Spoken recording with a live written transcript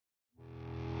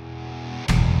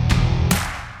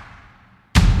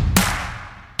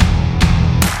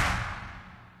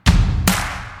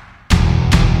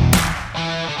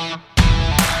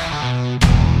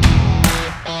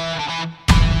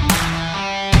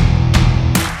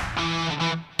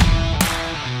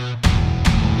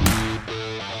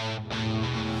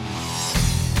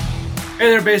Hey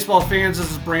there, baseball fans.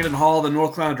 This is Brandon Hall, the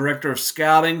North Carolina Director of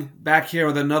Scouting, back here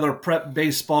with another Prep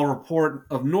Baseball Report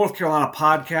of North Carolina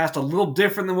podcast. A little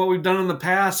different than what we've done in the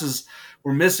past is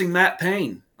we're missing Matt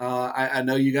Payne. I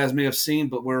know you guys may have seen,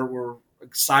 but we're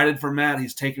excited for Matt.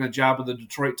 He's taking a job with the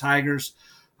Detroit Tigers,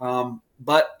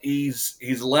 but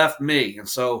he's left me. And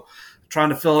so trying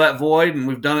to fill that void, and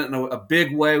we've done it in a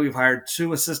big way. We've hired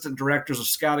 2 assistant directors of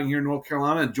scouting here in North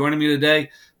Carolina, and joining me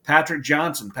today, Patrick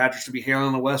Johnson. Patrick's to be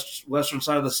hailing the western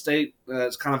side of the state.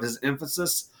 It's kind of his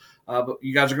emphasis, but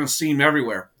you guys are going to see him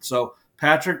everywhere. So,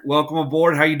 Patrick, welcome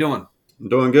aboard. How you doing? I'm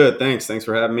doing good. Thanks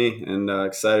for having me, and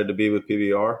excited to be with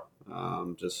PBR.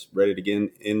 Just ready to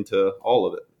get into all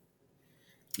of it.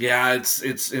 Yeah,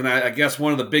 it's and I guess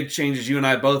one of the big changes you and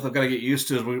I both have got to get used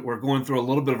to is we're going through a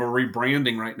little bit of a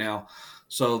rebranding right now.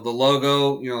 So the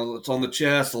logo, it's on the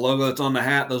chest, the logo that's on the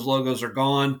hat, those logos are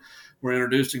gone. We're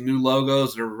introducing new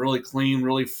logos that are really clean,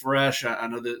 really fresh. I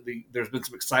know that there's been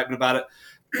some excitement about it.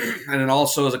 And then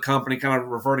also as a company kind of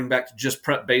reverting back to just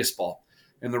prep baseball.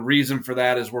 And the reason for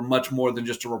that is we're much more than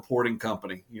just a reporting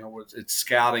company. It's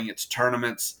scouting, it's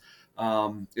tournaments,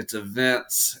 it's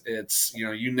events, it's,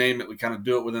 you name it, we kind of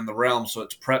do it within the realm. So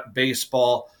it's prep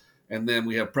baseball. And then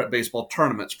we have prep baseball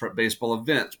tournaments, prep baseball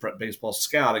events, prep baseball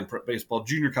scouting, prep baseball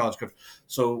junior college coverage.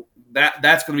 So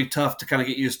that's going to be tough to kind of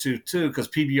get used to too, because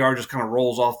PBR just kind of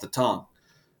rolls off the tongue.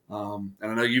 And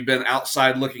I know you've been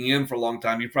outside looking in for a long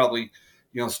time. You probably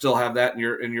still have that in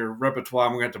your repertoire.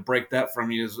 I'm going to have to break that from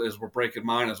you as we're breaking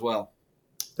mine as well.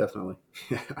 Definitely.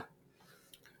 Well,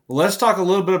 let's talk a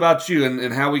little bit about you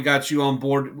and how we got you on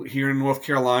board here in North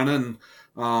Carolina. And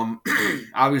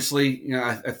obviously,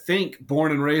 I think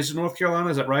born and raised in North Carolina.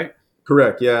 Is that right?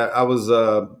 Correct. Yeah, I was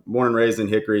born and raised in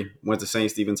Hickory. Went to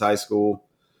St. Stephen's High School.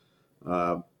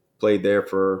 Played there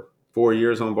for 4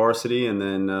 years on varsity, and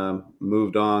then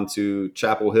moved on to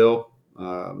Chapel Hill.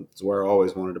 It's where I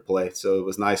always wanted to play, so it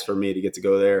was nice for me to get to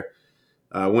go there.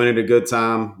 Went at a good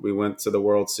time. We went to the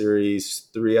World Series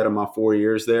 3 out of my 4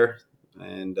 years there,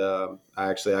 and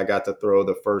I got to throw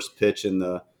the first pitch in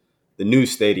the new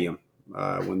stadium.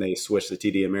 When they switched to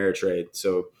TD Ameritrade.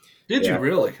 So, did you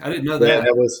really? I didn't know that. Yeah,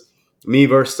 that was me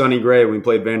versus Sonny Gray when we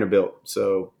played Vanderbilt.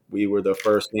 So we were the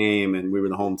first game, and we were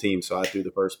the home team. So I threw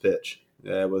the first pitch.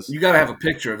 Yeah, it was. You got to have a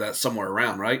picture of that somewhere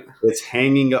around, right? It's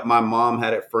hanging up. My mom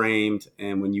had it framed,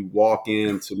 and when you walk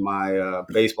into my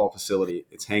baseball facility,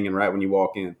 it's hanging right when you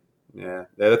walk in. Yeah,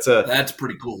 that's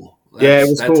pretty cool. It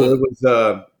was cool. It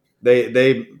was.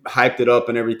 They hyped it up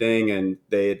and everything, and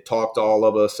they had talked to all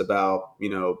of us about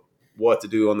what to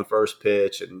do on the first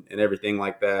pitch and everything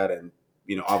like that. And,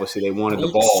 obviously they wanted the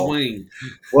ball. Swing.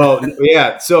 Well,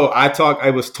 yeah. So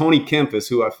it was Tony Kempis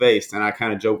who I faced, and I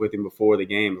kind of joked with him before the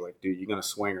game, like, dude, you going to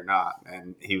swing or not?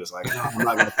 And he was like, no, I'm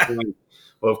not going to swing.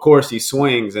 Well, of course he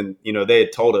swings, and, they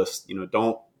had told us,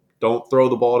 don't throw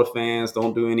the ball to fans,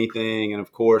 don't do anything. And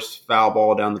of course, foul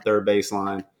ball down the third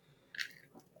baseline,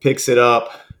 picks it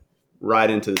up right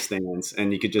into the stands,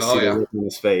 and you could just see the look on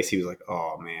his face. He was like,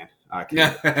 oh man, I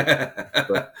can't.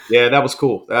 But, yeah, that was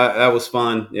cool. That was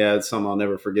fun. Yeah, it's something I'll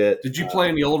never forget. Did you play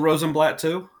in the old Rosenblatt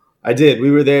too? I did. We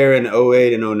were there in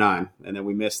 2008 and 2009, and then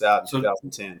we missed out in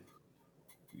 2010.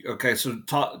 Okay, so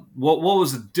what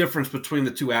was the difference between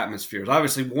the two atmospheres?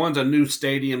 Obviously, one's a new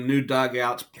stadium, new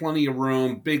dugouts, plenty of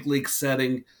room, big league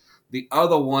setting. The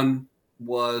other one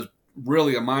was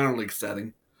really a minor league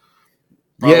setting.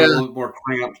 Probably a little more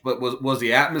cramped, but was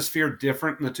the atmosphere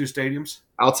different in the two stadiums?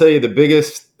 I'll tell you the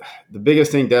biggest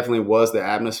thing definitely was the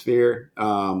atmosphere.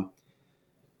 When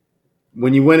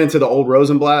you went into the old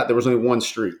Rosenblatt, there was only one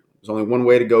street. There's only one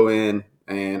way to go in,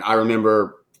 and I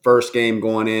remember first game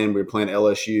going in, we were playing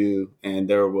LSU, and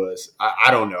there was I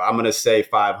don't know, I'm going to say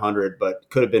 500, but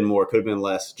could have been more, could have been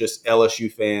less. Just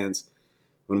LSU fans.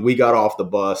 When we got off the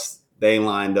bus, they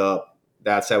lined up.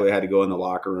 That's how we had to go in the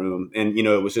locker room. And,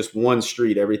 it was just one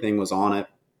street. Everything was on it.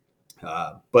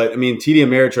 But, TD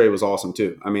Ameritrade was awesome,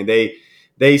 too.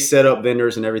 They set up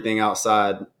vendors and everything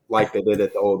outside like they did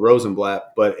at the old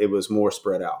Rosenblatt, but it was more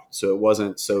spread out. So it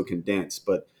wasn't so condensed.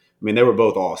 But, they were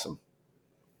both awesome.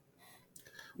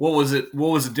 What was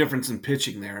the difference in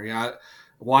pitching there?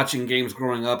 Watching games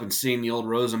growing up and seeing the old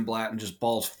Rosenblatt and just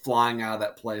balls flying out of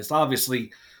that place.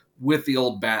 Obviously, with the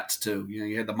old bats too,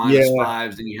 you had the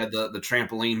 -5s, and you had the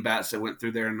trampoline bats that went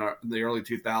through there in the early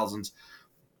 2000s.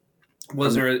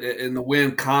 Was there, and the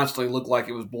wind constantly looked like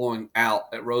it was blowing out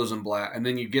at Rosenblatt, and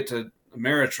then you get to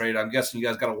Ameritrade. I'm guessing you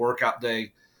guys got a workout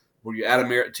day where you add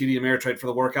TD Ameritrade for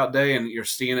the workout day, and you're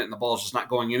seeing it, and the ball's just not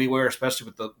going anywhere, especially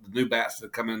with the new bats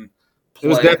that come in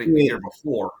play. I think the year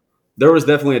before. There was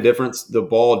definitely a difference. The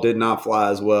ball did not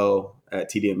fly as well at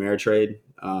TD Ameritrade.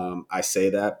 I say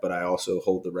that, but I also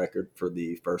hold the record for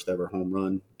the first ever home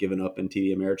run given up in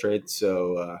TD Ameritrade.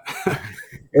 So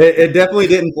it definitely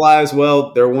didn't fly as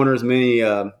well. There weren't as many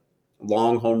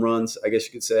long home runs, I guess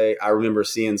you could say. I remember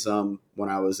seeing some when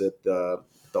I was at the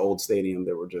old stadium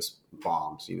that were just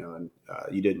bombs, and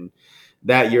you didn't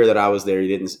that year that I was there, you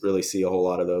didn't really see a whole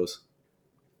lot of those.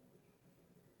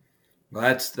 Well,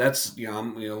 that's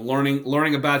I'm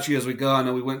learning about you as we go. I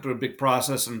know we went through a big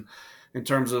process and in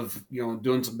terms of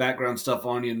doing some background stuff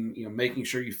on you and making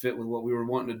sure you fit with what we were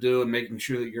wanting to do and making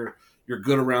sure that you're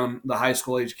good around the high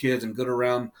school age kids and good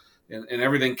around and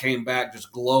everything came back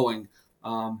just glowing.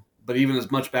 But even as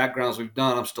much background as we've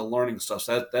done, I'm still learning stuff.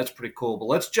 So that's pretty cool. But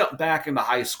let's jump back into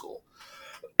high school.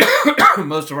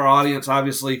 Most of our audience,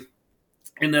 obviously,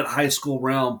 in that high school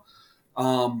realm,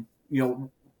 um, you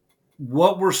know,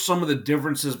 what were some of the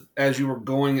differences as you were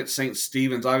going at St.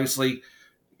 Stephen's? Obviously,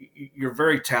 you're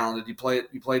very talented. You played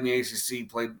in the ACC, you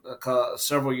played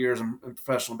several years in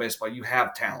professional baseball. You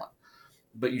have talent,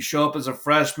 but you show up as a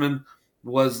freshman.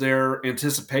 Was there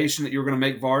anticipation that you were going to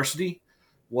make varsity?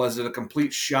 Was it a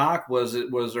complete shock? Were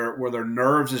there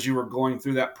nerves as you were going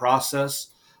through that process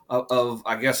of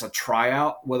I guess a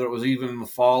tryout, whether it was even in the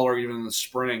fall or even in the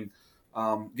spring,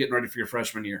 getting ready for your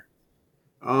freshman year?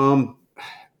 Um,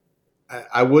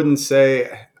 I wouldn't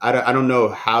say I don't know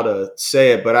how to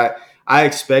say it, but I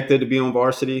expected to be on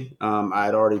varsity. I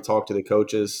had already talked to the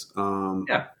coaches.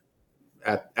 Yeah.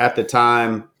 At the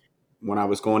time when I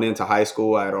was going into high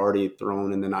school, I had already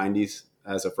thrown in the 90s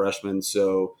as a freshman.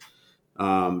 So,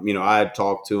 I had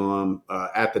talked to them.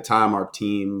 At the time, our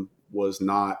team was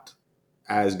not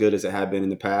as good as it had been in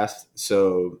the past.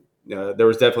 So there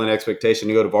was definitely an expectation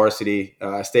to go to varsity.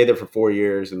 I stayed there for 4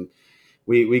 years, and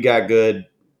we got good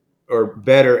or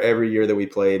better every year that we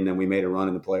played, and then we made a run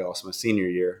in the playoffs my senior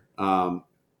year.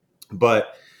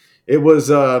 But it was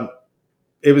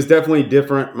it was definitely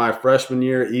different my freshman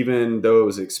year, even though it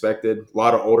was expected. A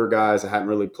lot of older guys I hadn't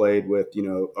really played with,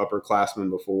 upperclassmen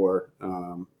before.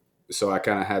 So I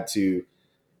kind of had to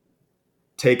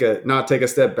not take a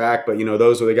step back, but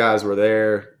those were the guys who were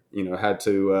there. Had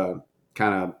to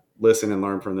kind of listen and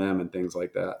learn from them and things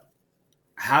like that.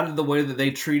 How did the way that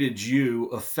they treated you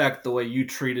affect the way you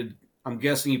treated? I'm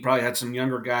guessing you probably had some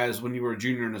younger guys when you were a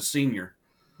junior and a senior.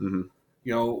 Mm-hmm.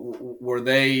 Were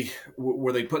they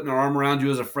putting their arm around you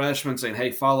as a freshman, saying,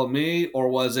 "Hey, follow me," or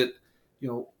was it,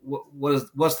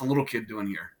 what's the little kid doing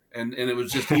here? And it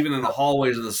was just even in the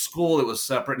hallways of the school, it was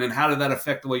separate. And then how did that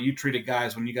affect the way you treated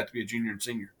guys when you got to be a junior and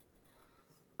senior?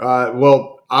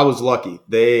 Well, I was lucky.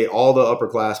 All the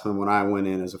upperclassmen when I went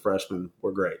in as a freshman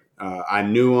were great. I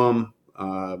knew them.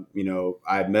 I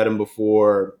had met them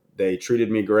before. They treated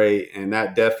me great, and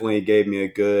that definitely gave me a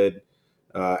good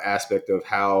aspect of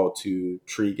how to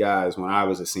treat guys when I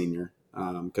was a senior.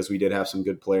 Because we did have some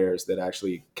good players that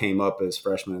actually came up as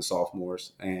freshmen and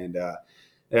sophomores, and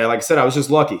yeah, like I said, I was just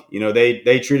lucky.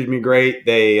 They treated me great.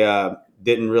 They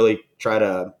didn't really try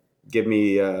to give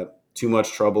me too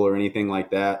much trouble or anything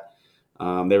like that.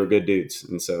 They were good dudes,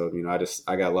 and so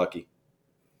I got lucky.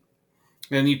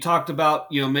 And you talked about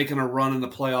making a run in the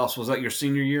playoffs. Was that your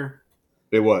senior year?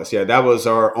 It was, yeah. That was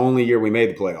our only year we made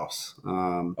the playoffs.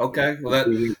 Okay. Well,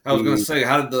 that I was going to say,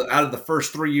 how did the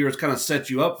first 3 years kind of set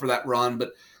you up for that run?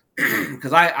 But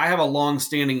because I have a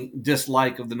long-standing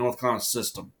dislike of the North Carolina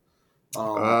system,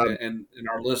 uh, and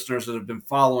our listeners that have been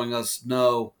following us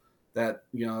know that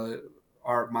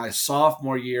my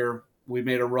sophomore year we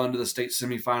made a run to the state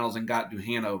semifinals and got to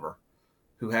Hanover,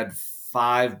 who had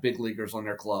 5 big leaguers on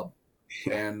their club.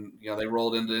 And they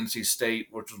rolled into NC State,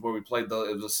 which was where we played.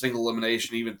 It was a single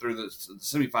elimination, even through the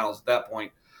semifinals. At that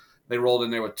point, they rolled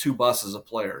in there with 2 buses of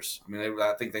players. I mean,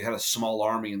 I think they had a small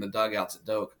army in the dugouts at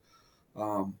Doak.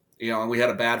 And we had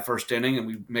a bad first inning, and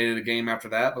we made it a game after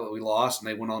that, but we lost, and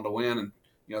they went on to win.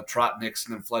 And Trot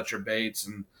Nixon and Fletcher Bates,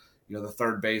 and the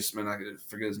third baseman, I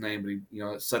forget his name, but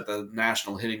he set the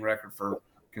national hitting record for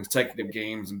consecutive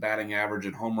games and batting average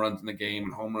and home runs in the game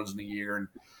and home runs in the year, and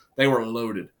they were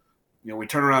loaded. We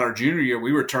turn around our junior year,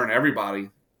 we return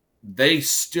everybody. They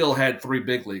still had 3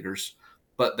 big leaguers,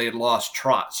 but they had lost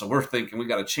Trot. So we're thinking we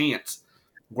got a chance.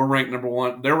 We're ranked number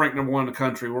 1. They're ranked number 1 in the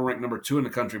country. We're ranked number 2 in the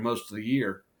country most of the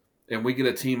year. And we get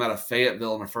a team out of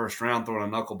Fayetteville in the first round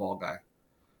throwing a knuckleball guy.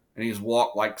 And he's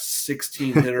walked like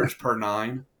 16 hitters per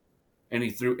 9. And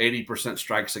he threw 80%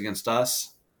 strikes against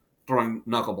us throwing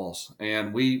knuckleballs.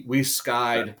 And we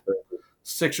skied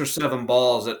 6 or 7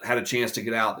 balls that had a chance to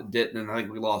get out that didn't, and I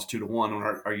think we lost 2-1 when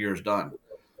our year's done.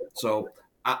 So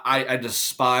I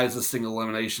despise this single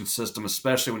elimination system,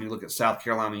 especially when you look at South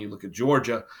Carolina and you look at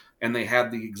Georgia, and they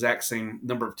have the exact same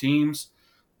number of teams.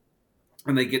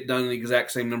 and they get done in the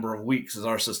exact same number of weeks as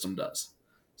our system does.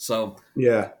 So,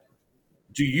 Yeah.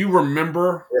 do you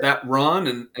remember that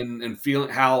run and feeling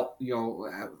how,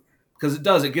 because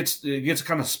it gets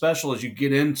kind of special as you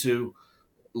get into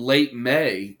late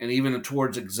May and even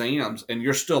towards exams, and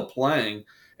you're still playing,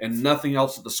 and nothing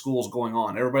else at the school is going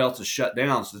on. Everybody else is shut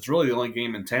down, so it's really the only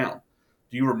game in town.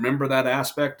 Do you remember that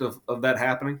aspect of that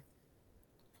happening?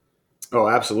 Oh,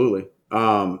 absolutely.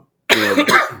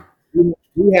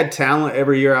 We had talent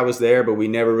every year I was there, but we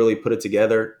never really put it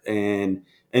together. And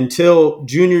until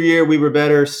junior year, we were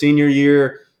better. Senior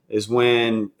year is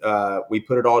when we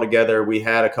put it all together. We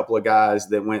had a couple of guys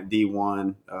that went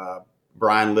D1.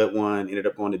 Brian Litwin ended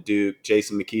up going to Duke.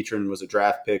 Jason McEachern was a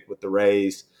draft pick with the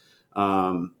Rays.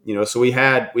 So we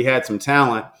had some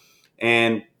talent,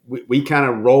 and we kind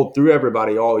of rolled through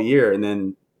everybody all year. And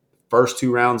then first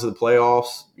two rounds of the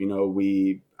playoffs,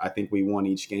 I think we won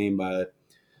each game by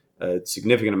a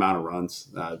significant amount of runs.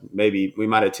 Maybe we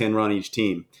might have 10 run each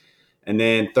team. And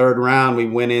then third round, we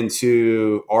went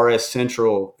into RS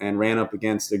Central and ran up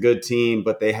against a good team,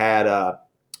 but they had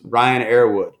Ryan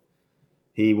Airwood.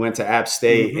 He went to App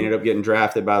State, Mm-hmm. ended up getting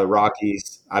drafted by the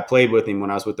Rockies. I played with him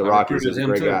when I was with the I Rockies. recruited He's a him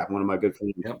great too. guy, one of my good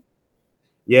friends. Yep.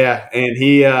 Yeah, and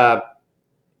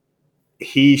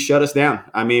he shut us down.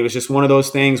 I mean, it was just one of those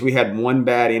things. We had one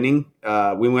bad inning.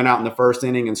 We went out in the first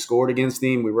inning and scored against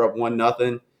him. We were up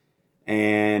 1-0.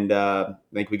 And I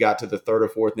think we got to the third or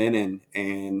fourth inning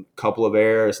and a couple of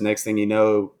errors. Next thing you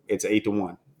know, it's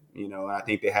 8-1. And I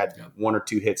think they had one or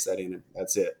two hits that inning.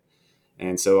 That's it.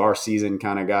 And so our season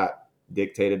kind of got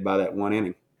dictated by that one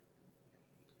inning.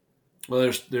 Well,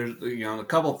 there's a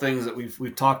couple of things that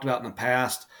we've talked about in the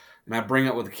past, and I bring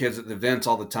up with the kids at the events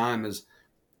all the time is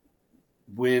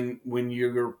when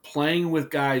you're playing with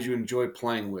guys you enjoy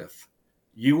playing with,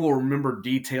 you will remember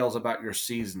details about your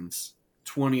seasons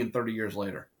 20 and 30 years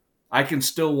later. I can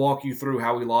still walk you through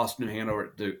how we lost New Hanover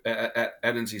at Duke, at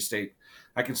NC State.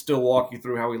 I can still walk you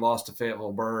through how we lost to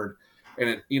Fayetteville Bird,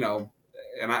 and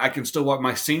I can still walk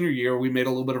my senior year. We made a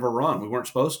little bit of a run. We weren't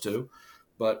supposed to,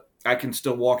 but I can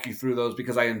still walk you through those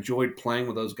because I enjoyed playing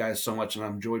with those guys so much, and I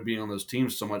enjoyed being on those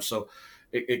teams so much. So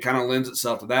it kind of lends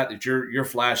itself to that you're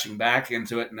flashing back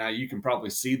into it now. You can probably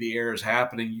see the errors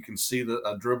happening. You can see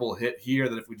a dribble hit here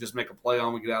that if we just make a play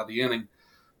on, we get out of the inning.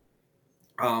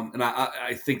 And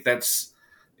I think it's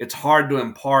hard to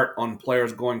impart on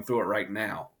players going through it right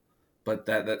now. But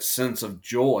that sense of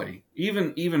joy,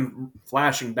 even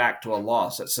flashing back to a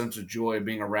loss, that sense of joy of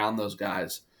being around those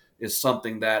guys is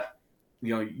something that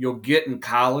you'll get in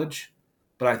college,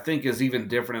 but I think is even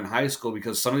different in high school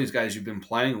because some of these guys you've been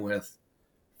playing with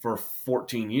for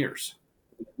 14 years.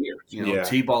 Yeah.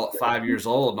 T-ball at 5 years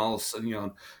old, and all of a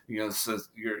sudden,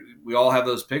 we all have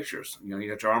those pictures. You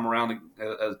got your arm around in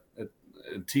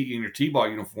your T-ball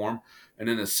uniform, and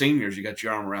then as seniors, you got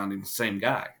your arm around the same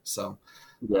guy. So,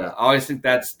 Yeah. I always think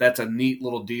that's a neat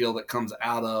little deal that comes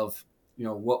out of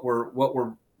what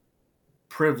we're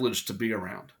privileged to be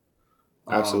around.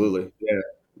 Absolutely.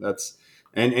 Yeah.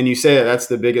 And you say that's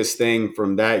the biggest thing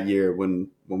from that year when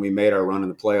we made our run in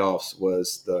the playoffs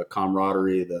was the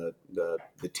camaraderie,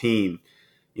 the team.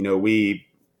 We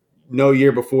no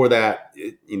year before that,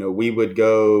 we would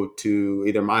go to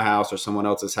either my house or someone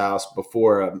else's house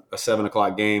before a 7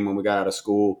 o'clock game when we got out of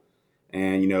school,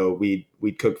 and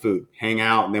we'd cook food, hang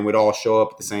out, and then we'd all show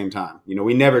up at the same time.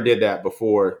 We never did that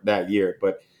before that year,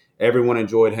 but everyone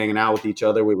enjoyed hanging out with each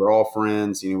other. We were all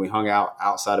friends. We hung out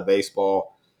outside of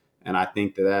baseball, and I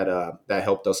think that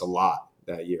helped us a lot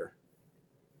that year.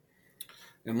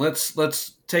 And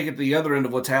let's take it to the other end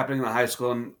of what's happening in the high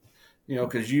school, and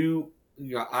because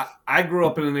I grew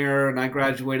up in an era, and I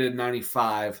graduated in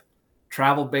 '95.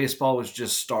 Travel baseball was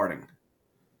just starting.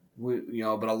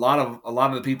 But a lot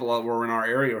of the people that were in our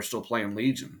area are still playing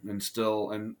Legion,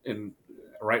 and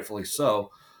rightfully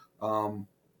so.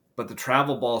 But the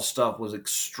travel ball stuff was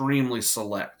extremely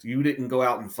select. You didn't go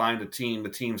out and find a team; the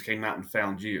teams came out and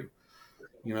found you.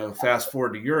 Fast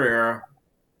forward to your era,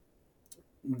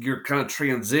 you're kind of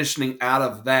transitioning out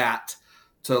of that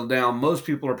to now most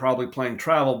people are probably playing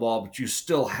travel ball, but you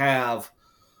still have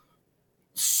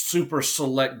super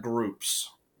select groups.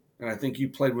 And I think you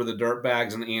played with the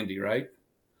Dirtbags and Andy, right?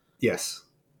 Yes.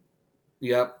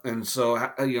 Yep. And so,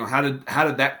 how did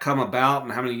that come about,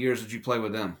 and how many years did you play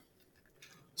with them?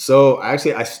 So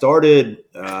actually, I started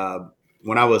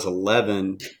when I was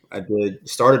 11. I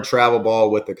started travel ball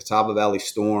with the Catawba Valley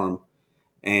Storm,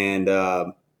 and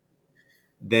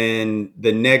then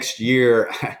the next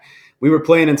year, we were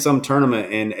playing in some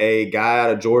tournament, and a guy out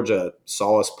of Georgia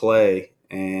saw us play,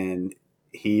 and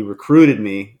he recruited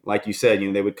me. Like you said,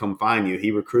 they would come find you.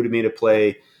 He recruited me to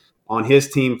play on his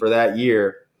team for that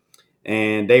year,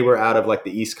 and they were out of like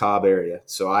the East Cobb area.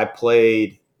 So I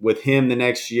played with him the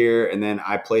next year, and then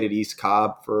I played at East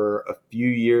Cobb for a few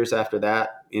years after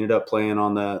that. Ended up playing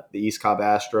on the East Cobb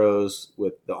Astros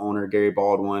with the owner, Gary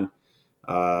Baldwin.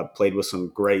 Played with some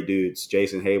great dudes.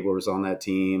 Jason Haber was on that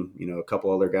team, a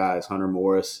couple other guys, Hunter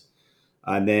Morris.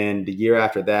 And then the year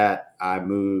after that, I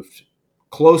moved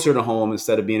closer to home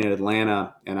instead of being in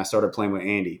Atlanta, and I started playing with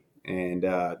Andy. And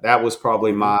that was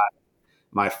probably my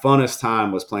funnest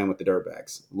time was playing with the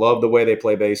Dirtbags. Love the way they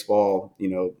play baseball.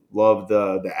 Love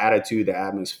the attitude, the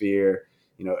atmosphere.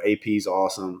 AP's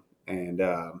awesome, and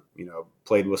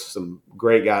played with some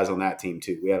great guys on that team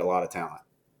too. We had a lot of talent.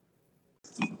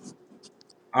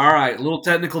 All right, little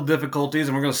technical difficulties,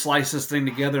 and we're going to slice this thing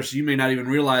together. So you may not even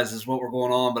realize this is what we're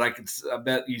going on, but I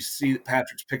bet you see that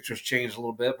Patrick's pictures changed a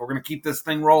little bit. We're going to keep this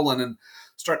thing rolling and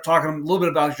start talking a little bit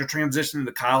about your transition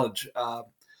into college.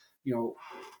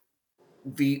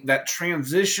 That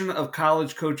transition of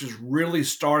college coaches really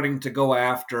starting to go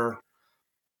after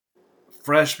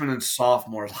freshmen and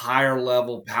sophomores, higher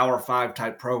level Power 5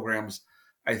 type programs,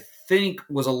 I think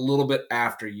was a little bit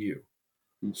after you.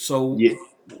 So Yeah.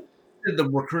 did the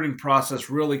recruiting process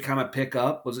really kind of pick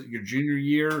up? Was it your junior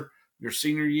year, your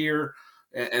senior year?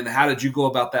 And how did you go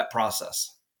about that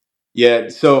process? Yeah.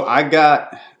 So I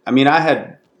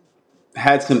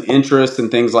had some interest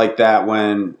in things like that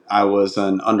when I was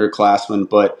an underclassman,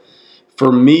 but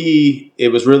for me, it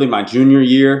was really my junior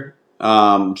year,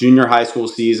 junior high school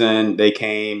season.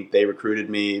 They recruited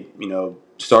me,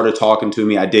 started talking to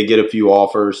me. I did get a few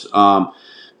offers,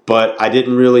 but I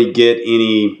didn't really get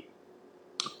any.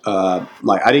 I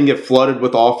didn't get flooded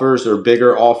with offers or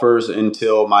bigger offers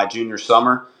until my junior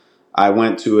summer. I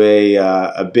went to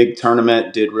a big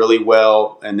tournament, did really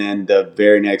well, and then the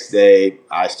very next day,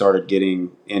 I started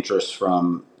getting interest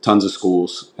from tons of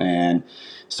schools and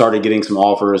started getting some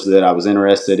offers that I was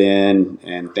interested in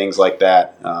and things like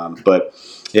that. But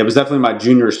it was definitely my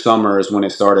junior summer is when it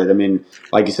started. I mean,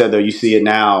 like you said, though, you see it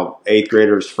now. Eighth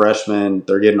graders, freshmen,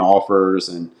 they're getting offers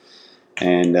and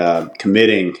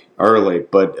committing early.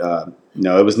 But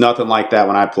no, it was nothing like that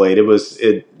when I played.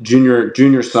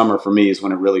 Junior summer for me is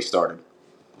when it really started.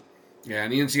 Yeah,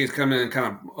 and the NCAA's come in and kind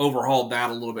of overhauled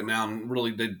that a little bit now, and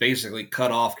really they basically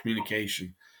cut off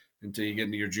communication until you get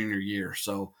into your junior year.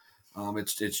 So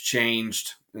it's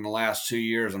changed in the last 2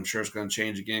 years. I'm sure it's going to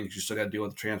change again because you still got to deal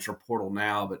with the transfer portal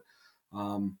now. But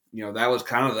that was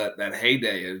kind of that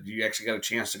heyday. You actually got a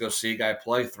chance to go see a guy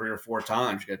play 3 or 4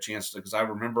 times. You got a chance to, because I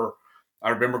remember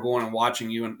going and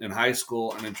watching you in high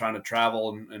school and then trying to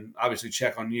travel and obviously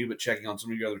check on you, but checking on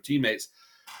some of your other teammates.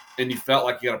 And you felt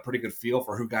like you got a pretty good feel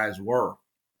for who guys were.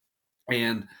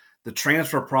 And the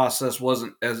transfer process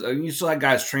wasn't you still had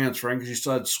guys transferring because you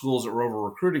still had schools that were over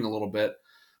recruiting a little bit,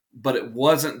 but it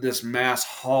wasn't this mass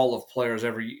haul of players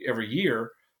every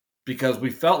year because we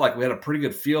felt like we had a pretty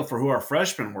good feel for who our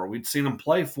freshmen were. We'd seen them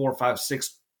play 4, 5,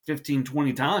 6, 15,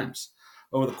 20 times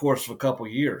over the course of a couple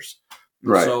of years.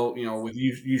 And Right. so, with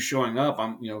you showing up,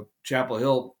 Chapel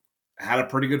Hill had a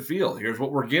pretty good feel. Here's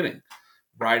what we're getting.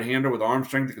 Right-hander with arm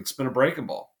strength that can spin a breaking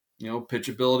ball.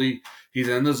 Pitchability. He's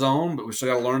in the zone, but we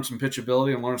still got to learn some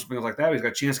pitchability and learn some things like that. He's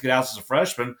got a chance to get out as a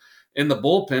freshman in the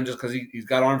bullpen just because he's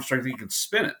got arm strength that he can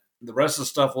spin it. The rest of the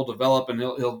stuff will develop, and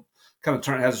he'll kind of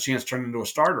has a chance to turn into a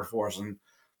starter for us. And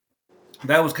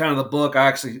that was kind of the book. I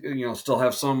actually, still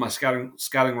have some of my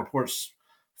scouting reports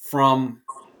from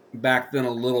back then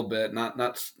a little bit.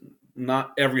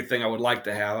 Not everything I would like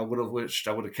to have. I would have wished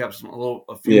I would have kept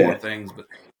a few more things, but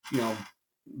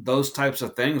those types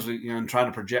of things, and trying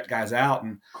to project guys out.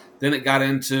 And then it got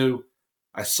into,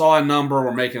 I saw a number,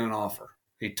 we're making an offer.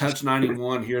 He touched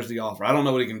 91. Here's the offer. I don't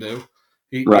know what he can do.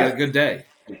 He had a good day.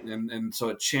 And so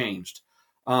it changed.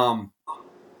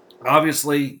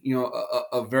 Obviously,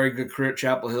 a very good career at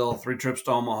Chapel Hill, 3 trips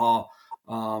to Omaha.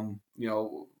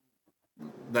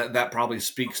 That probably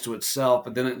speaks to itself,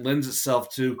 but then it lends itself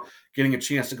to getting a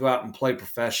chance to go out and play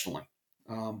professionally.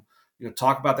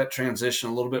 Talk about that transition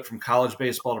a little bit from college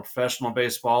baseball to professional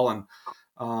baseball, and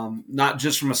not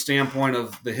just from a standpoint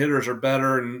of the hitters are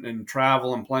better and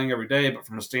travel and playing every day, but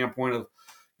from a standpoint of,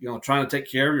 trying to take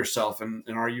care of yourself. And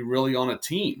are you really on a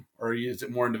team, or is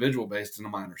it more individual based in the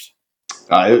minors?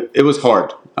 It was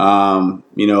hard.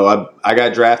 I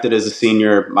got drafted as a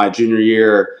senior. My junior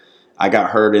year, I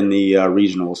got hurt in the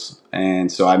regionals,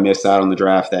 and so I missed out on the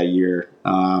draft that year.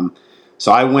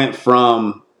 So I went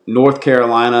from North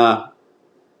Carolina,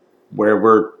 where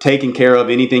we're taking care of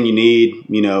anything you need,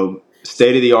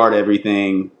 state of the art,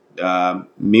 everything,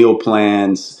 meal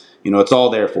plans, it's all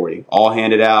there for you, all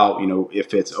handed out.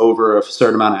 If it's over a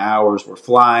certain amount of hours, we're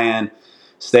flying.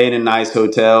 staying in nice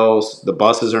hotels. The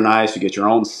buses are nice. You get your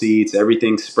own seats.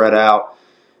 Everything's spread out.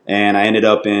 And I ended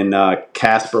up in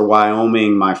Casper,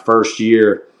 Wyoming, my first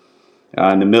year,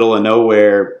 in the middle of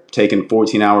nowhere, taking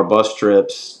 14-hour bus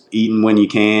trips, eating when you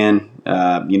can,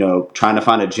 trying to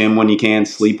find a gym when you can,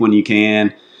 sleep when you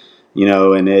can,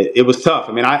 and it was tough.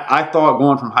 I mean, I thought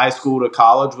going from high school to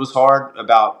college was hard,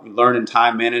 about learning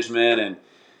time management and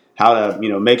how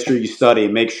to, make sure you study,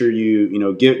 make sure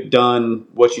you get done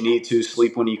what you need to,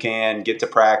 sleep when you can, get to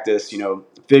practice,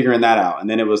 figuring that out. And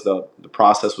then it was the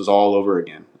process was all over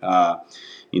again.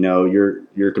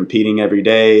 You're competing every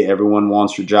day. Everyone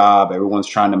wants your job. Everyone's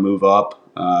trying to move up.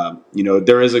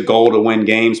 There is a goal to win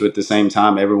games, but at the same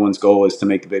time, everyone's goal is to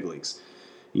make the big leagues.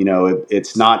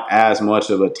 It's not as much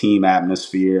of a team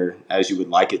atmosphere as you would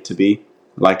like it to be,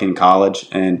 like in college.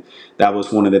 And that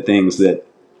was one of the things that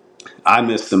I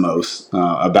missed the most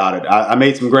about it. I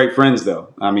made some great friends,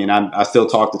 though. I mean, I still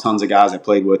talk to tons of guys I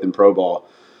played with in pro ball.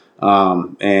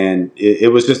 And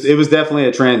it was definitely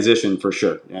a transition for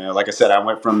sure. Like I said, I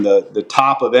went from the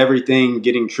top of everything,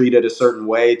 getting treated a certain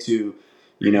way, to,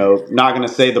 not going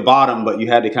to say the bottom, but you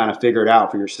had to kind of figure it out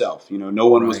for yourself. No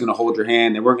one was Right. going to hold your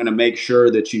hand. They weren't going to make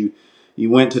sure that you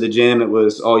went to the gym. It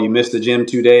was, oh, you missed the gym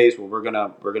 2 days. Well, we're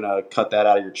gonna cut that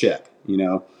out of your check,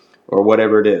 or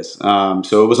whatever it is.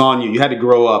 So it was on you. You had to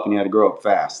grow up, and you had to grow up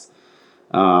fast.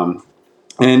 Um,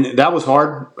 and that was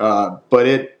hard, but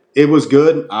it was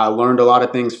good. I learned a lot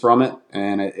of things from it,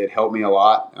 and it helped me a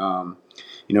lot.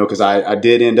 Because I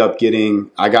did end up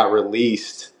I got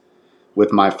released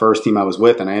with my first team I was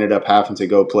with, and I ended up having to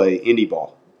go play indie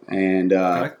ball, and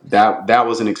Okay. that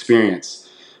was an experience.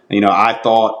 I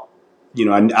thought,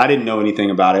 I didn't know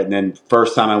anything about it, and then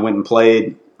first time I went and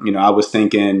played, I was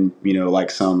thinking,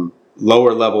 like some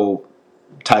lower level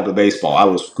type of baseball. I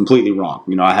was completely wrong.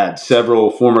 I had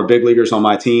several former big leaguers on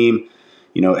my team.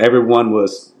 Everyone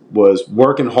was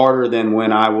working harder than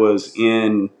when I was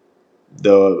in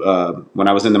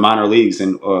the minor leagues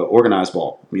and organized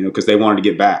ball. Because they wanted to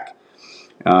get back.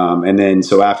 And then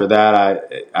so after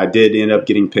that, I did end up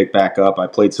getting picked back up. I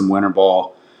played some winter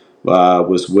ball.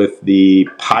 Was with the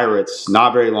Pirates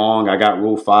not very long. I got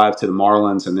Rule 5 to the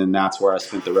Marlins, and then that's where I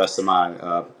spent the rest of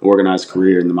my organized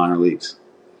career in the minor leagues.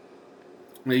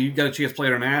 Now, you got a chance to play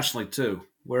internationally too.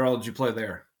 Where all did you play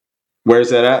there?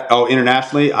 Where's that at? Oh,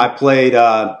 internationally, I played.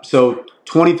 So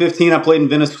 2015, I played in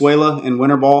Venezuela in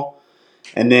winter ball,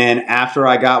 and then after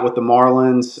I got with the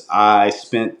Marlins, I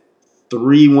spent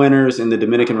 3 winters in the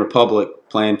Dominican Republic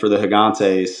playing for the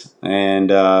Gigantes,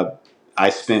 and I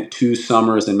spent 2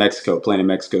 summers in Mexico playing in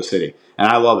Mexico City, and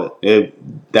I love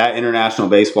it. That international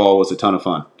baseball was a ton of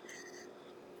fun.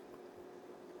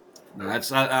 No,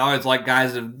 I always like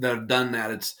guys that have done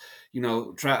that. It's I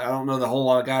don't know the whole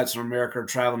lot of guys from America are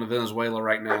traveling to Venezuela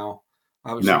right now,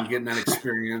 obviously, No, and getting that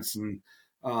experience. And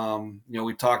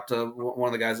we talked to one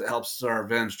of the guys that helps us at our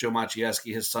events, Joe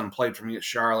Machieski. His son played for me at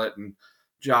Charlotte, and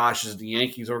Josh is the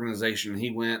Yankees organization.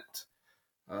 He went.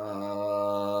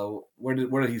 Where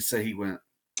did he say he went?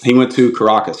 he went to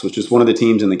Caracas, which is one of the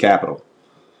teams in the capital.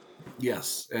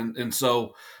 Yes, and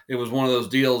so it was one of those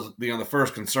deals. The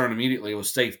first concern immediately was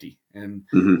safety, and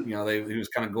Mm-hmm. he was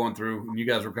kind of going through, and you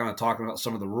guys were kind of talking about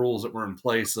some of the rules that were in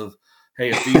place of, hey,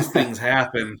 if these things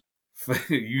happen,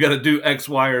 you got to do X,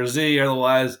 Y, or Z,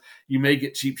 otherwise you may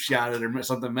get cheap shotted or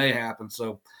something may happen.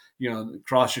 So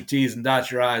cross your T's and dot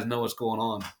your I's, know what's going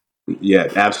on. Yeah,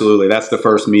 absolutely. That's the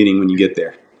first meeting when you get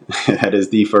there. That is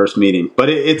the first meeting. But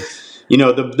it's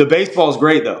the baseball is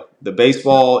great though. The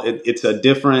baseball it's a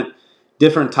different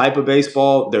type of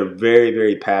baseball. They're very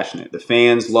very passionate. The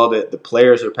fans love it. The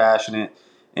players are passionate,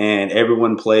 and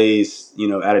everyone plays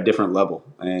at a different level.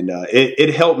 And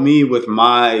it helped me with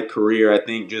my career. I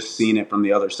think just seeing it from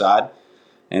the other side,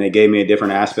 and it gave me a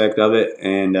different aspect of it.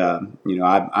 And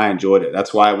I enjoyed it.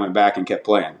 That's why I went back and kept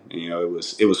playing.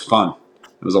 It was fun.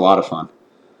 It was a lot of fun.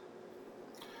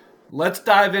 Let's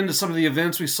dive into some of the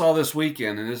events we saw this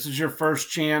weekend. And this is your first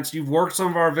chance. You've worked some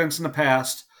of our events in the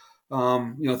past,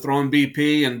 throwing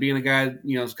BP and being a guy,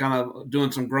 is kind of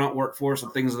doing some grunt work for us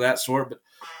and things of that sort. But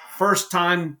first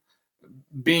time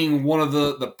being one of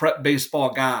the prep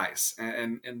baseball guys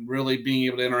and really being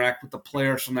able to interact with the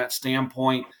players from that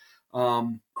standpoint.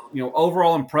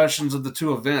 Overall impressions of the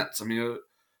 2 events. I mean,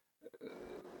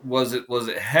 was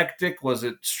it hectic? Was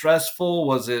it stressful?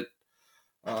 Was it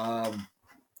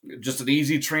just an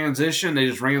easy transition? They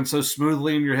just ran so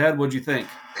smoothly in your head. What'd you think?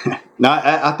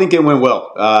 I think it went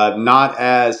well. Not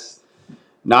as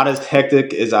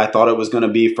hectic as I thought it was going to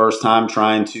be first time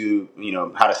trying to,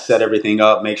 how to set everything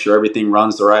up, make sure everything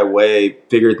runs the right way,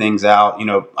 figure things out.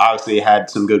 Obviously had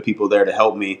some good people there to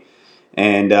help me.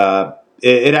 And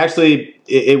it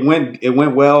it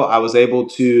went well. I was able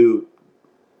to,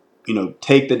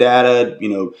 take the data,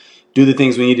 do the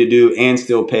things we need to do, and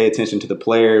still pay attention to the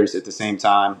players at the same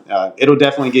time. It'll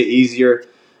definitely get easier.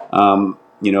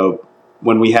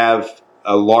 When we have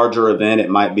a larger event, it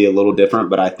might be a little different,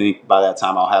 but I think by that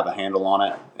time I'll have a handle on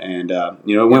it. And it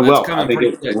Yeah, went that's well. I coming think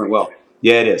pretty it quick. went well.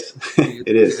 Yeah, it is.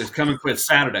 It is. It's coming quick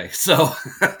Saturday. So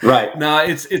Right. no,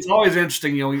 it's always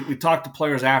interesting. We talk to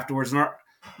players afterwards, and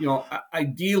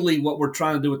ideally what we're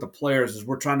trying to do with the players is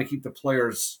we're trying to keep the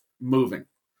players moving.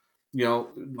 We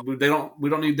don't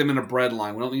need them in a bread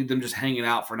line. We don't need them just hanging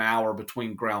out for an hour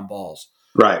between ground balls.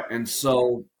 Right. And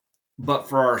so, but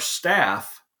for our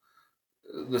staff,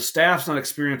 the staff's not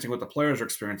experiencing what the players are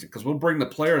experiencing because we'll bring the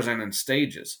players in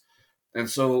stages. And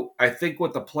so I think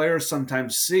what the players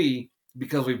sometimes see,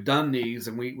 because we've done these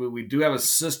and we do have a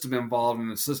system involved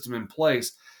and a system in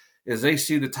place, is they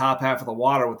see the top half of the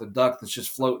water with the duck that's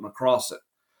just floating across it.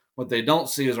 What they don't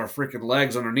see is our freaking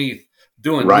legs underneath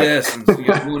doing Right. this and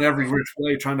doing every which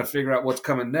way, trying to figure out what's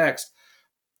coming next.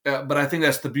 But I think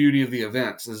that's the beauty of the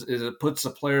events is it puts the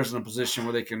players in a position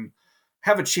where they can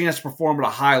have a chance to perform at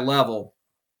a high level,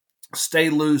 stay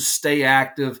loose, stay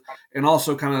active, and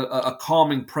also kind of a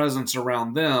calming presence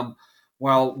around them.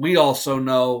 While we also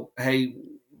know, hey,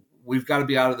 we've got to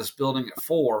be out of this building at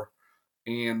 4,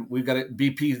 and we've got to,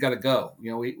 BP's got to go.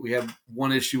 We had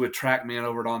one issue with TrackMan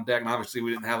over at On Deck, and obviously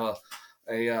we didn't have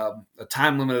a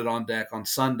time limited on deck on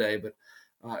Sunday, but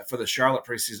for the Charlotte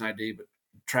preseason ID, but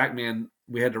TrackMan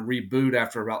we had to reboot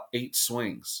after about 8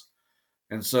 swings.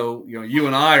 And so, you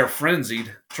and I are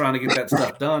frenzied trying to get that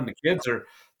stuff done. The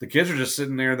kids are just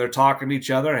sitting there. They're talking to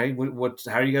each other. Hey,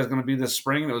 how are you guys going to be this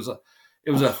spring? And it was a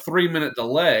 3-minute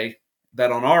delay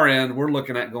that on our end we're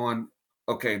looking at going,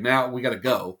 okay, now we got to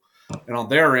go. And on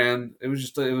their end, it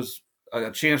was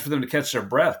a chance for them to catch their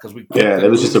breath because we kept Yeah, it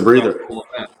them was just a moving throughout breather. the whole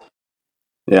event.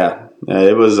 Yeah,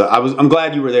 it was. I'm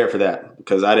glad you were there for that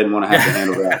because I didn't want to have to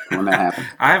handle that when that happened.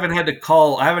 I haven't had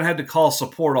to call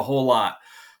support a whole lot.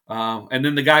 And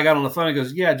then the guy got on the phone and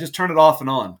goes, "Yeah, just turn it off and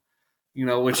on."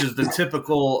 Which is the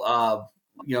typical,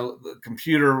 the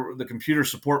computer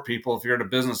support people. If you're in a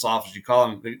business office, you call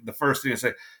them. The first thing they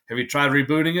say, "Have you tried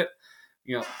rebooting it?"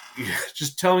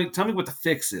 Just tell me what the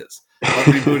fix is. Let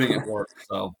rebooting it work.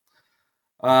 So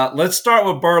let's start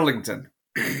with Burlington,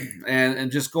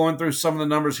 and just going through some of the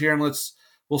numbers here, and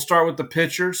we'll start with the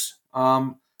pitchers.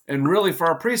 And really for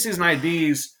our preseason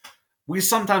IDs, we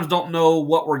sometimes don't know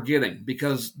what we're getting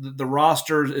because the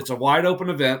roster, it's a wide open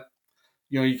event.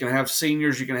 You can have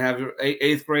seniors, you can have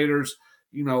eighth graders.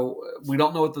 We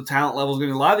don't know what the talent level is going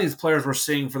to be. A lot of these players we're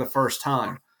seeing for the first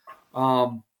time.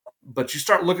 But you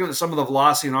start looking at some of the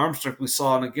velocity and arm strength we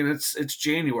saw, and again, it's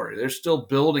January. They're still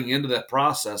building into that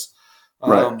process.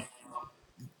 Right.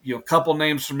 A couple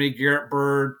names for me: Garrett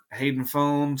Bird, Hayden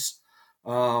Phones,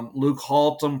 Luke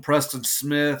Haltom, Preston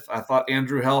Smith. I thought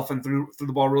Andrew Helfand threw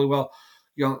the ball really well.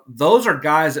 Those are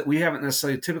guys that we haven't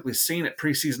necessarily typically seen at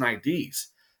preseason IDs.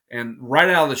 And right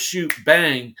out of the chute,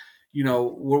 bang,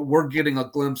 we're getting a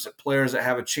glimpse at players that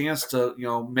have a chance to,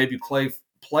 maybe play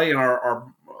in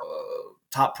our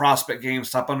top prospect games,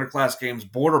 top underclass games,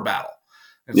 border battle.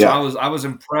 And so I was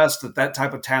impressed that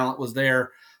type of talent was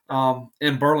there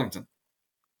in Burlington.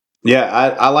 Yeah,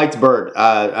 I liked Bird.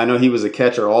 I know he was a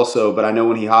catcher also, but I know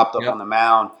when he hopped up Yep. on the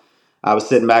mound, I was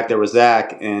sitting back there with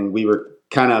Zach, and we were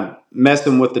kind of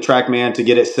messing with the TrackMan to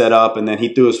get it set up, and then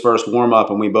he threw his first warm up,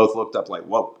 and we both looked up like,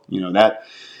 whoa,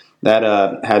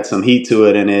 that had some heat to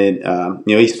it, and it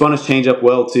he spun his changeup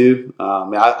well too.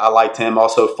 I liked him.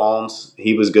 Also, Phones,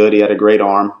 he was good. He had a great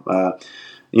arm.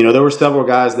 There were several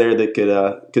guys there that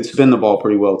could spin the ball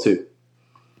pretty well too.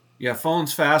 Yeah,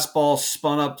 Phone's fastball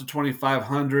spun up to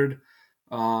 2,500.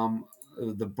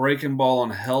 The breaking ball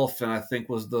on Helfand, I think,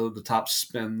 was the top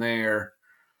spin there.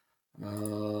 As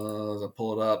I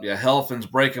pull it up, yeah, Helfand's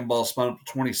breaking ball spun up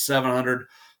to 2,700.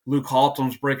 Luke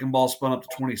Haltom's breaking ball spun up to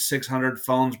 2,600.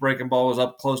 Phone's breaking ball was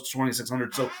up close to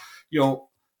 2,600. So,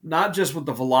 not just with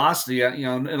the velocity,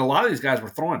 and a lot of these guys were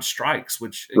throwing strikes,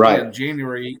 which again, Right.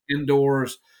 January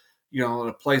indoors,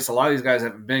 a place a lot of these guys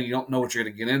haven't been. You don't know what you're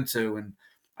going to get into, and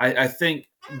I think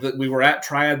that we were at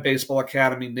Triad Baseball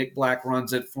Academy. Nick Black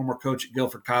runs it, former coach at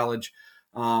Guilford College.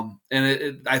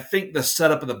 And I think the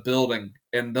setup of the building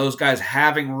and those guys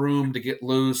having room to get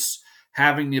loose,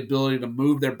 having the ability to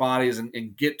move their bodies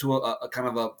and get to a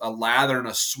kind of a lather and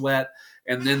a sweat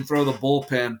and then throw the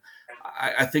bullpen,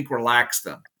 I think relaxed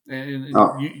them. And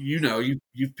Oh.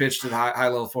 you've pitched at high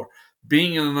level for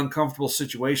being in an uncomfortable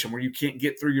situation where you can't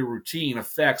get through your routine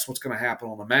affects what's going to happen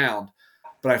on the mound.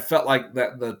 But I felt like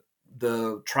that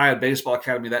the Triad Baseball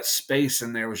Academy, that space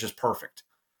in there was just perfect.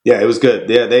 Yeah, it was good.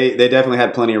 Yeah, they definitely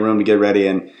had plenty of room to get ready,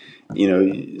 and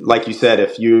like you said,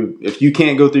 if you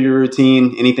can't go through your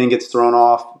routine, anything gets thrown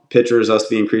off. Pitchers, us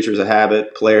being creatures of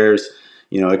habit, players,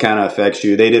 it kind of affects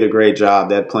you. They did a great job.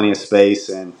 They had plenty of space,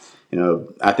 and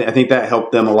I think that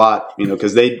helped them a lot.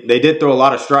 Because they did throw a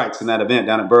lot of strikes in that event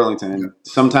down at Burlington, and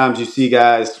sometimes you see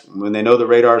guys when they know the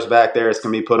radar's back there, it's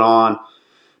going to be put on.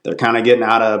 They're kind of getting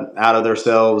out of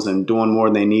themselves and doing more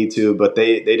than they need to, but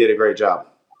they did a great job.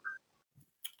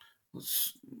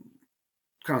 Let's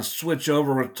kind of switch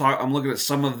over. I'm looking at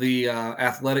some of the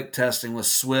athletic testing with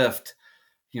Swift.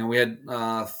 We had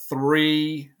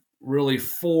three, really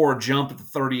four jump at the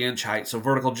 30-inch height. So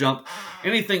vertical jump,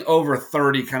 anything over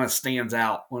 30 kind of stands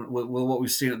out with what we've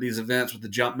seen at these events with the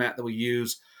jump mat that we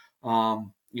use.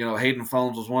 Hayden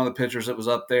Fones was one of the pitchers that was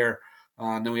up there.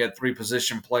 And then we had three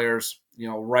position players,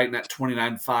 right in that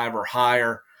 29.5 or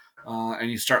higher.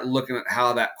 And you start looking at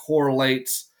how that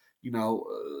correlates.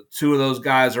 Two of those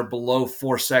guys are below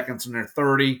 4 seconds in their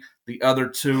 30. The other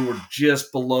two were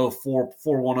just below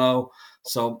 410.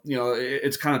 So,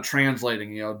 it's kind of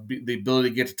translating, the ability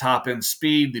to get to top end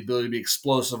speed, the ability to be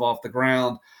explosive off the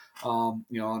ground.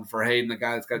 And for Hayden, the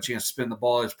guy that's got a chance to spin the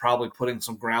ball, is probably putting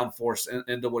some ground force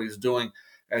into what he's doing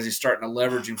as he's starting to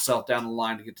leverage himself down the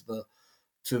line to get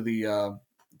to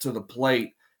the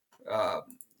plate.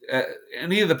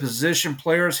 Any of the position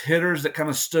players, hitters that kind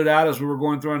of stood out as we were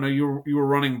going through? I know you were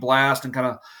running blast and kind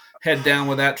of head down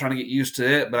with that, trying to get used to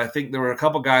it. But I think there were a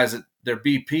couple guys that their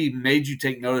BP made you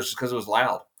take notice because it was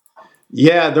loud.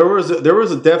 Yeah, there was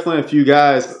definitely a few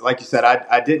guys. Like you said,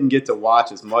 I didn't get to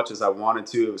watch as much as I wanted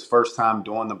to. It was first time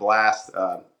doing the blast.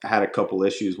 I had a couple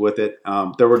issues with it.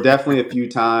 There were definitely a few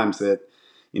times that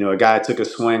a guy took a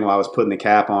swing while I was putting the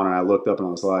cap on, and I looked up and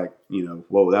I was like,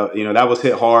 whoa, that was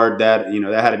hit hard. That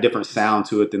had a different sound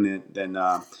to it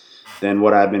than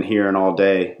what I've been hearing all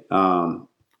day.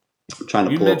 Trying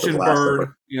to You pull up the mentioned blast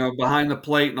Bird, over. behind the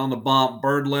plate and on the bump.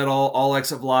 Bird led all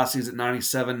exit velocities at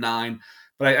 97.9.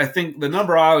 But I think the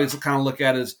number I always kind of look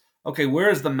at is, okay,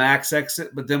 where's the max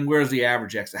exit, but then where's the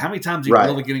average exit? How many times are you Right.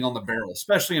 really getting on the barrel,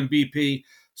 especially in BP,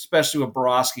 especially with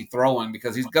Borowski throwing,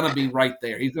 because he's going to be right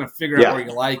there. He's going to figure out Yeah. where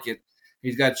you like it.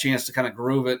 He's got a chance to kind of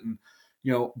groove it. And,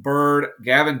 Bird,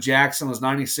 Gavin Jackson was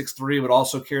 96.3, but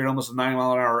also carried almost a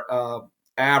 90-mile-an-hour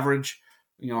average.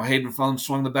 Hayden Fone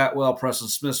swung the bat well. Preston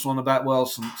Smith swung the bat well.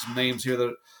 Some names here.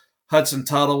 That Hudson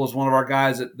Tuttle was one of our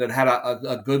guys that had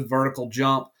a good vertical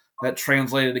jump that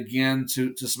translated again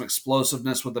to some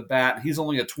explosiveness with the bat. He's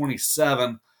only a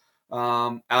 27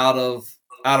 out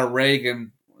of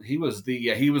Reagan. He was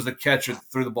the catcher that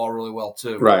threw the ball really well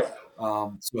too. Right.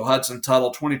 So Hudson Tuttle,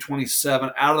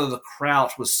 2027 out of the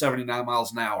crouch was 79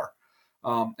 miles an hour.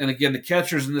 And again, the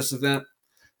catchers in this event,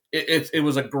 it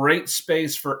was a great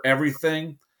space for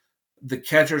everything. The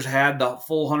catchers had the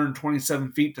full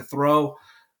 127 feet to throw.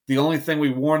 The only thing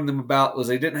we warned them about was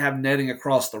they didn't have netting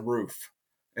across the roof.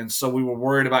 And so we were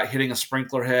worried about hitting a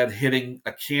sprinkler head, hitting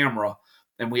a camera.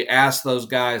 And we asked those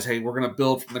guys, hey, we're going to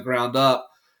build from the ground up.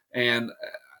 And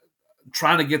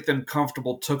trying to get them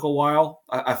comfortable took a while.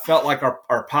 I felt like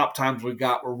our pop times we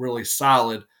got were really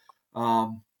solid.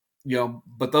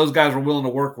 But those guys were willing to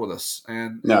work with us.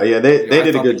 And No, yeah, they I did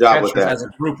a thought good the job with catchers that. as a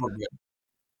group were good.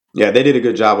 Yeah, they did a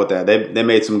good job with that. They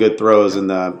made some good throws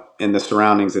Yep. in the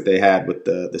surroundings that they had with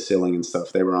the ceiling and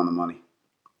stuff. They were on the money.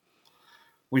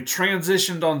 We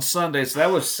transitioned on Sunday, so that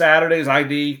was Saturday's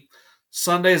ID.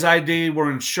 Sunday's ID.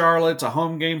 We're in Charlotte. It's a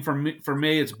home game for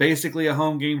me. It's basically a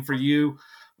home game for you.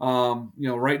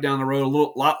 Right down the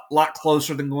road, lot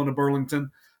closer than going to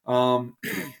Burlington.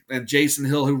 And Jason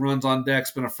Hill, who runs on deck,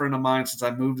 has been a friend of mine since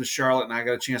I moved to Charlotte, and I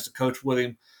got a chance to coach with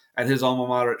him at his alma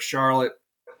mater at Charlotte.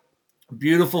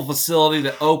 Beautiful facility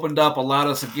that opened up, allowed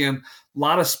us, again, a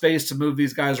lot of space to move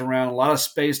these guys around, a lot of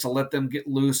space to let them get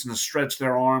loose and to stretch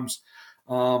their arms.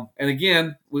 And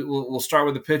again, we'll start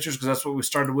with the pitchers because that's what we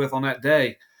started with on that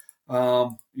day.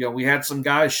 We had some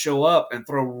guys show up and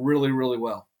throw really, really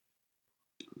well.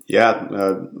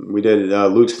 Yeah, we did.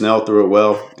 Luke Snell threw it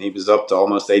well. He was up to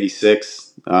almost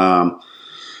 86.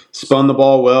 Spun the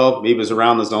ball well. He was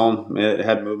around the zone. It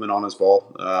had movement on his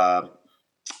ball.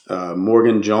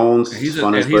 Morgan Jones He's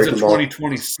spun his a breaking ball.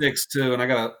 2026 too, and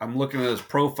I'm looking at his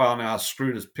profile now. I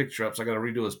screwed his picture up, so I got to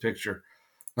redo his picture.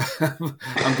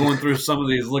 I'm going through some of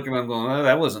these, looking. I'm going, oh,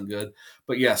 that wasn't good.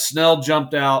 But yeah, Snell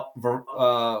jumped out.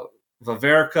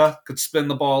 Vaverica could spin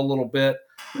the ball a little bit.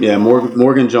 Yeah,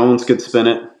 Morgan Jones could spin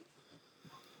it.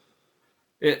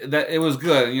 It was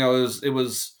good. It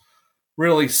was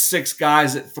really six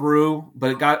guys that threw,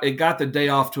 but it got the day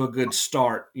off to a good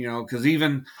start. Because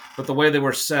but the way they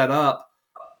were set up,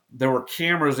 there were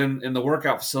cameras in the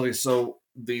workout facility, so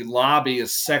the lobby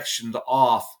is sectioned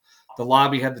off. The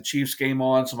lobby had the Chiefs game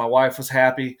on, so my wife was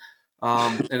happy.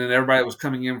 And then everybody that was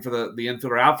coming in for the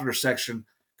infielder outfielder section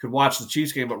could watch the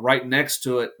Chiefs game. But right next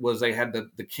to it was they had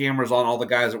the cameras on all the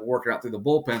guys that were working out through the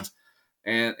bullpens,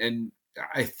 and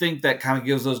I think that kind of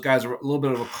gives those guys a little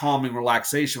bit of a calming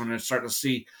relaxation when they're starting to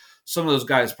see some of those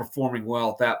guys performing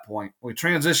well at that point. We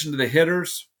transitioned to the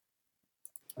hitters,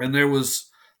 and there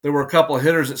were a couple of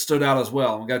hitters that stood out as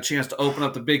well. We got a chance to open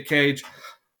up the big cage,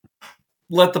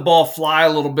 let the ball fly a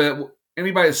little bit.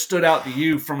 Anybody that stood out to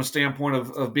you from a standpoint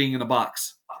of being in the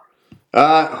box?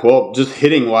 Well, just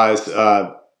hitting wise,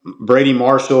 Brady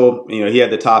Marshall, he had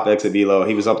the top exit velo.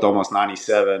 He was up to almost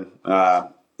 97.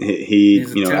 He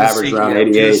He's a averaged Tennessee, around yeah,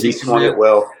 88. He Tennessee swung it commit.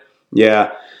 well.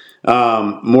 Yeah.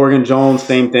 Morgan Jones,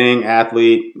 same thing,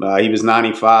 athlete. He was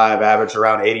 95, averaged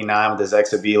around 89 with his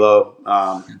exit velo.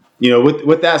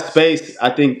 With that space,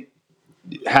 I think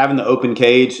having the open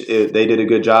cage, they did a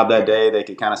good job that day. They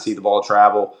could kind of see the ball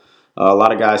travel. A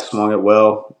lot of guys swung it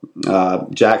well.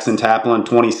 Jackson Taplin,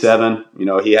 27.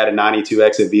 He had a 92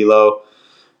 exit velo.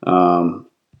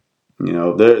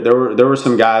 There were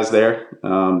some guys there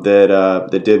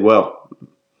that did well.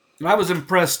 And I was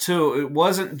impressed too. It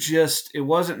wasn't just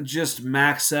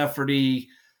max efforty.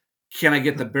 Can I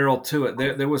get the barrel to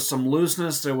it? There was some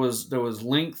looseness. There was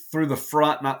length through the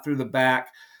front, not through the back.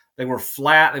 They were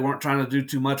flat. They weren't trying to do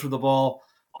too much with the ball.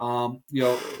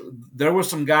 There were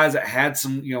some guys that had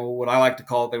some, what I like to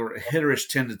call it, they were hitterish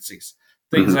tendencies.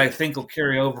 Things that I think will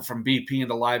carry over from BP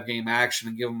into live game action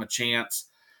and give them a chance.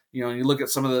 You look at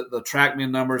some of the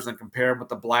TrackMan numbers and compare them with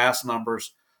the blast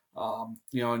numbers. And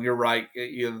you're right.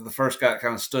 The first guy that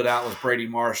kind of stood out was Brady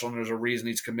Marshall, and there's a reason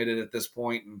he's committed at this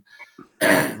point.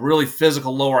 And really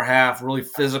physical lower half, really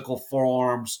physical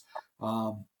forearms.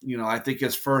 I think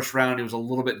his first round he was a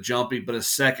little bit jumpy, but his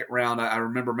second round, I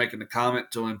remember making a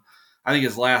comment to him. I think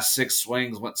his last 6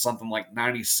 swings went something like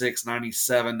 96,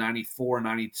 97, 94,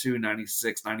 92,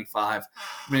 96, 95.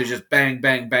 I mean, it's just bang,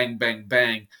 bang, bang, bang,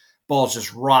 bang. Ball's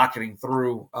just rocketing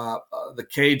through the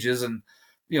cages. And,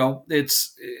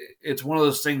 it's one of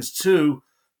those things, too,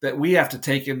 that we have to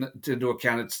take into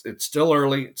account. It's still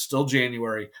early. It's still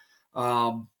January.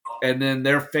 And then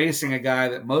they're facing a guy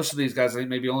that most of these guys, I think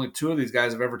maybe only 2 of these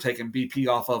guys have ever taken BP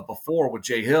off of before with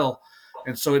Jay Hill.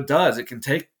 And so it can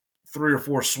take 3 or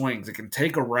 4 swings. It can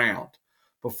take a round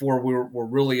before we're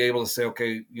really able to say,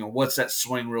 okay, what's that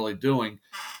swing really doing?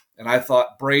 And I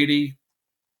thought Brady,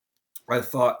 I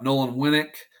thought Nolan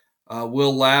Winnick,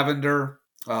 Will Lavender,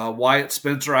 Wyatt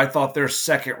Spencer, I thought their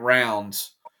second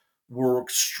rounds were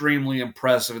extremely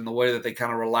impressive in the way that they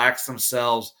kind of relaxed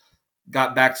themselves,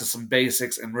 got back to some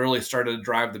basics, and really started to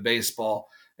drive the baseball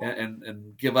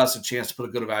and give us a chance to put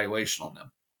a good evaluation on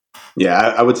them. Yeah,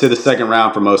 I would say the second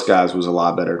round for most guys was a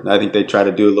lot better. I think they tried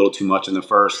to do a little too much in the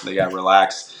first. They got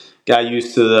relaxed, got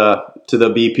used to the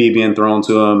BP being thrown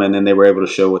to them, and then they were able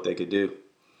to show what they could do.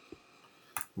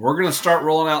 We're going to start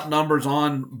rolling out numbers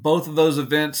on both of those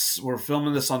events. We're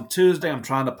filming this on Tuesday. I'm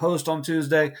trying to post on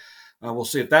Tuesday. We'll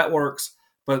see if that works.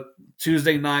 But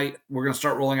Tuesday night, we're going to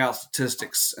start rolling out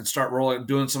statistics and start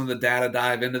doing some of the data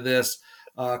dive into this.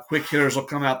 Quick hitters will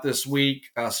come out this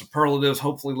week. Superlatives,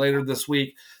 hopefully later this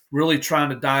week. Really trying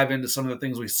to dive into some of the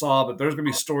things we saw. But there's going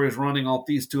to be stories running on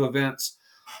these 2 events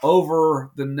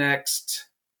over the next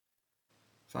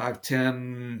 5,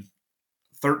 10,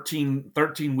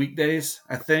 13 weekdays,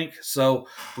 I think. So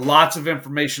lots of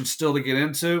information still to get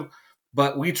into.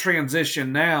 But we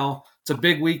transition now. It's a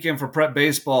big weekend for prep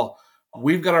baseball.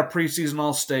 We've got our preseason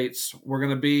all states. We're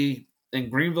going to be in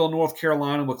Greenville, North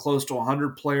Carolina with close to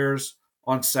 100 players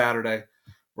on Saturday.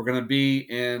 We're going to be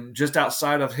in just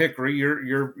outside of Hickory,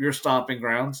 your stomping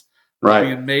grounds. We'll Right.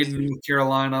 be in Maiden, North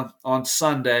Carolina on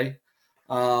Sunday.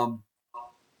 And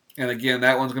again,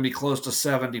 that one's going to be close to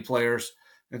 70 players.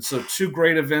 And so 2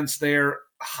 great events there,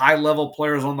 high-level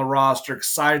players on the roster,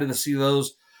 excited to see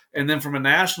those. And then from a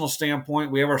national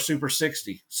standpoint, we have our Super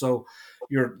 60. So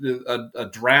you're a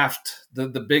draft,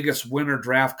 the biggest winter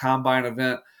draft combine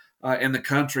event in the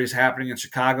country is happening in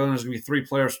Chicago. And there's going to be 3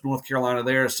 players from North Carolina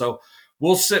there. So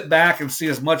we'll sit back and see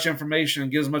as much information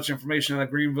and get as much information out of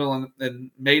Greenville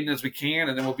and Maiden as we can.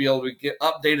 And then we'll be able to get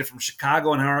updated from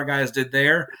Chicago and how our guys did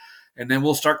there. And then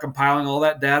we'll start compiling all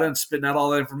that data and spitting out all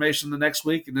that information the next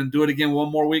week and then do it again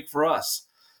one more week for us.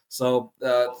 So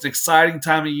it's an exciting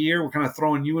time of year. We're kind of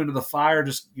throwing you into the fire.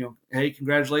 Just, hey,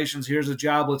 congratulations. Here's a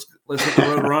job. Let's hit the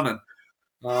road running.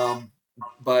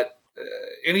 But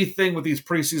anything with these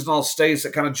preseason all states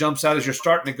that kind of jumps out as you're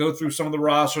starting to go through some of the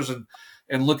rosters and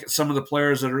look at some of the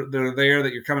players that are there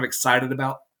that you're kind of excited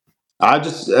about? I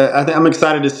think I'm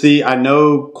excited to see. I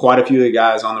know quite a few of the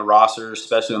guys on the roster,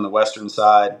 especially on the Western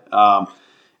side,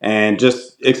 and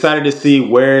just excited to see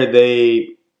where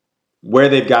they've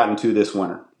gotten to this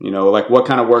winter. Like what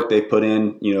kind of work they've put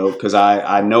in. Because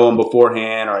I know them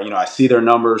beforehand, or I see their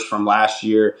numbers from last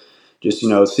year. Just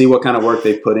see what kind of work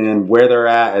they've put in, where they're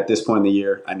at this point in the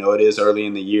year. I know it is early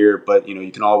in the year, but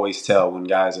you can always tell when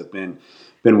guys have been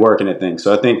working at things.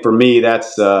 So I think for me,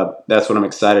 that's what I'm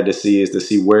excited to see, is to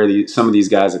see where some of these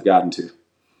guys have gotten to.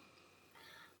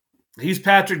 He's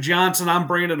Patrick Johnson. I'm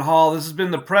Brandon Hall. This has been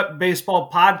the Prep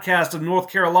Baseball Podcast of North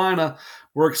Carolina.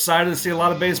 We're excited to see a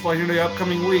lot of baseball here in the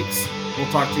upcoming weeks. We'll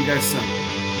talk to you guys soon.